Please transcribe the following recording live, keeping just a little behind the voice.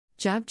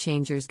Job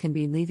changers can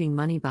be leaving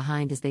money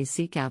behind as they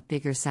seek out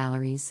bigger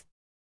salaries.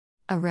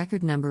 A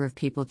record number of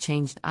people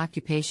changed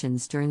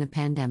occupations during the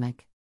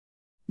pandemic.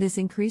 This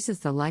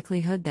increases the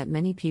likelihood that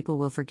many people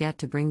will forget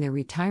to bring their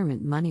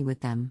retirement money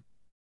with them.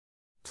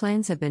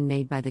 Plans have been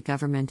made by the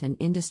government and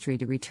industry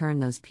to return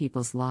those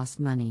people's lost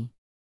money.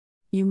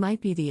 You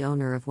might be the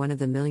owner of one of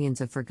the millions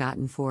of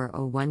forgotten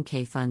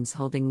 401k funds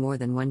holding more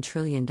than $1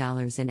 trillion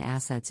in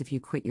assets if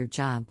you quit your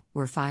job,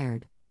 were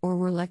fired, or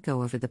were let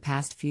go over the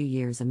past few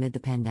years amid the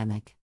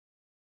pandemic.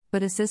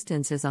 But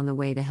assistance is on the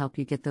way to help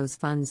you get those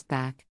funds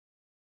back.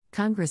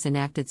 Congress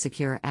enacted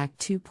Secure Act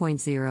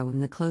 2.0 in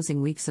the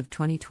closing weeks of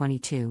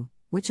 2022,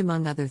 which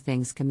among other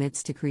things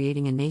commits to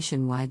creating a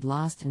nationwide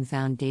lost and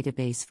found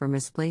database for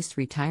misplaced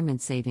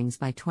retirement savings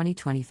by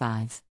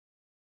 2025.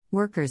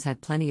 Workers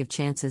had plenty of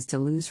chances to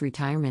lose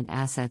retirement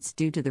assets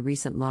due to the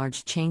recent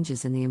large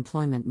changes in the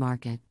employment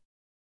market.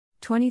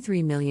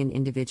 23 million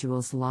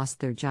individuals lost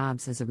their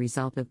jobs as a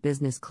result of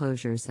business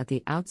closures at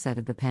the outset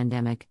of the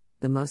pandemic,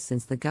 the most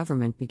since the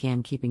government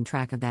began keeping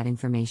track of that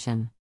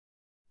information.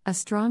 A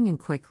strong and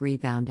quick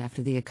rebound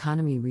after the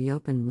economy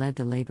reopened led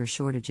to labor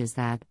shortages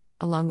that,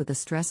 along with the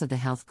stress of the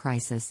health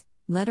crisis,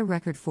 led a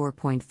record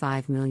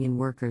 4.5 million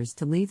workers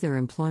to leave their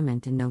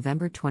employment in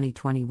November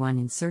 2021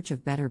 in search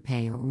of better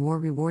pay or more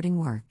rewarding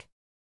work.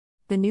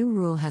 The new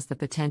rule has the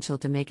potential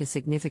to make a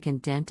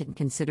significant dent and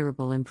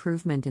considerable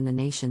improvement in the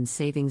nation's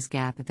savings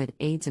gap if it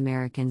aids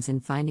Americans in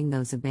finding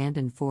those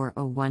abandoned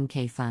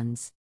 401k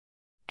funds.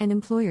 An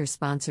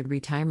employer-sponsored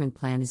retirement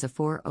plan is a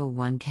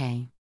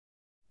 401k.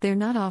 They're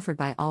not offered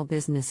by all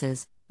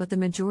businesses, but the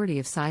majority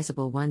of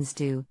sizable ones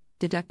do,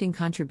 deducting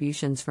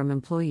contributions from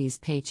employees'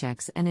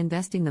 paychecks and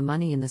investing the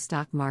money in the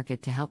stock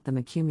market to help them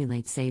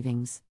accumulate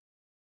savings.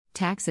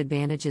 Tax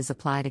advantages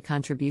apply to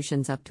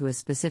contributions up to a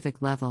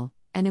specific level,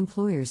 and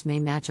employers may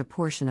match a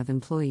portion of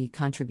employee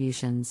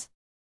contributions.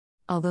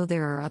 Although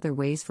there are other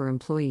ways for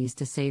employees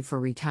to save for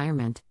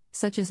retirement,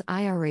 such as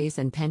IRAs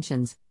and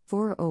pensions,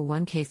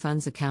 401k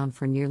funds account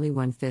for nearly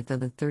one-fifth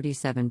of the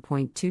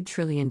 $37.2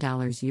 trillion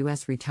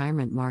U.S.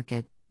 retirement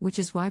market, which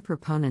is why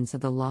proponents of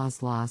the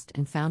law's lost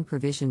and found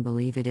provision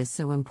believe it is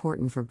so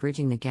important for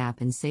bridging the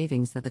gap in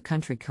savings that the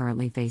country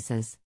currently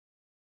faces.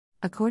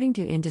 According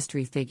to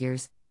industry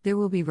figures, there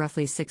will be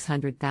roughly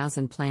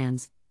 600,000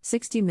 plans,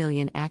 60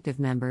 million active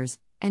members,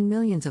 and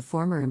millions of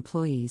former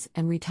employees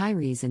and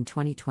retirees in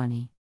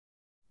 2020.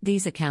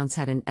 These accounts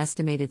had an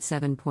estimated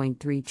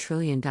 $7.3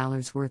 trillion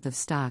worth of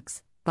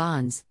stocks,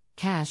 bonds,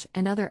 cash,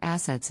 and other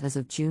assets as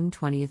of June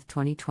 20,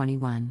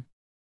 2021.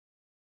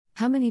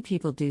 How many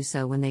people do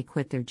so when they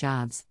quit their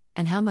jobs,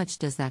 and how much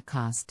does that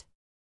cost?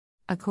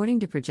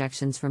 According to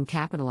projections from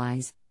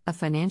Capitalize, a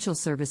financial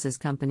services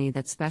company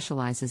that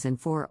specializes in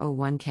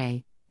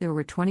 401k, there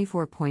were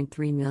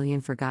 24.3 million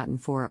forgotten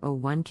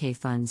 401k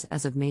funds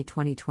as of May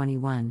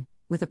 2021,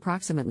 with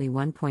approximately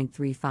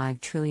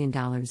 $1.35 trillion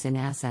in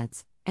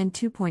assets, and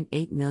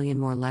 2.8 million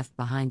more left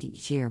behind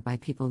each year by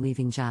people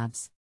leaving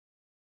jobs.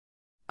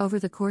 Over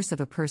the course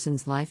of a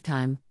person's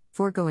lifetime,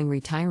 foregoing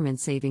retirement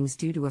savings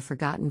due to a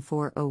forgotten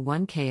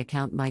 401k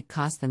account might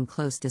cost them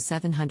close to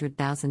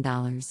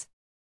 $700,000.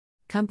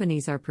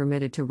 Companies are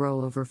permitted to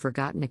roll over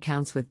forgotten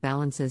accounts with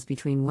balances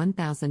between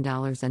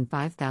 $1,000 and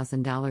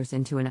 $5,000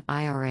 into an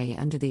IRA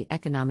under the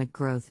Economic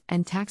Growth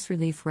and Tax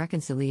Relief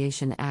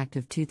Reconciliation Act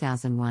of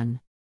 2001.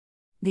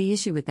 The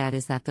issue with that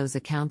is that those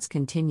accounts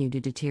continue to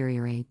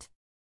deteriorate.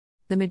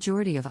 The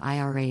majority of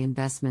IRA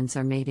investments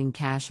are made in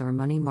cash or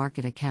money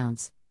market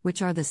accounts,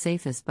 which are the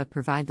safest but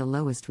provide the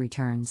lowest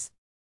returns.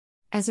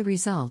 As a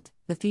result,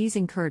 the fees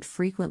incurred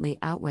frequently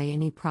outweigh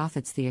any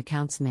profits the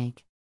accounts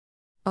make.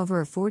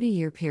 Over a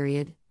 40-year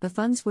period, the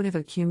funds would have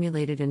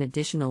accumulated an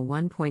additional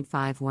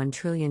 $1.51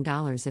 trillion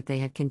if they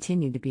had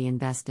continued to be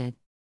invested.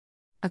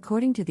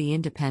 According to the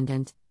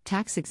independent,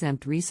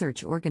 tax-exempt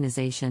research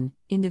organization,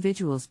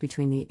 individuals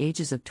between the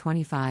ages of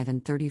 25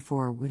 and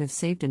 34 would have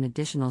saved an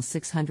additional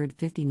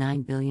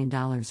 $659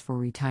 billion for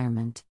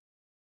retirement.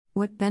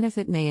 What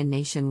benefit may a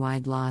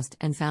nationwide lost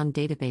and found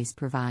database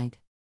provide?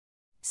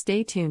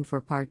 Stay tuned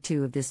for part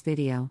 2 of this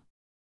video.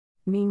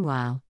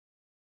 Meanwhile,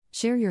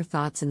 share your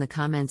thoughts in the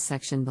comments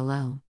section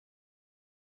below.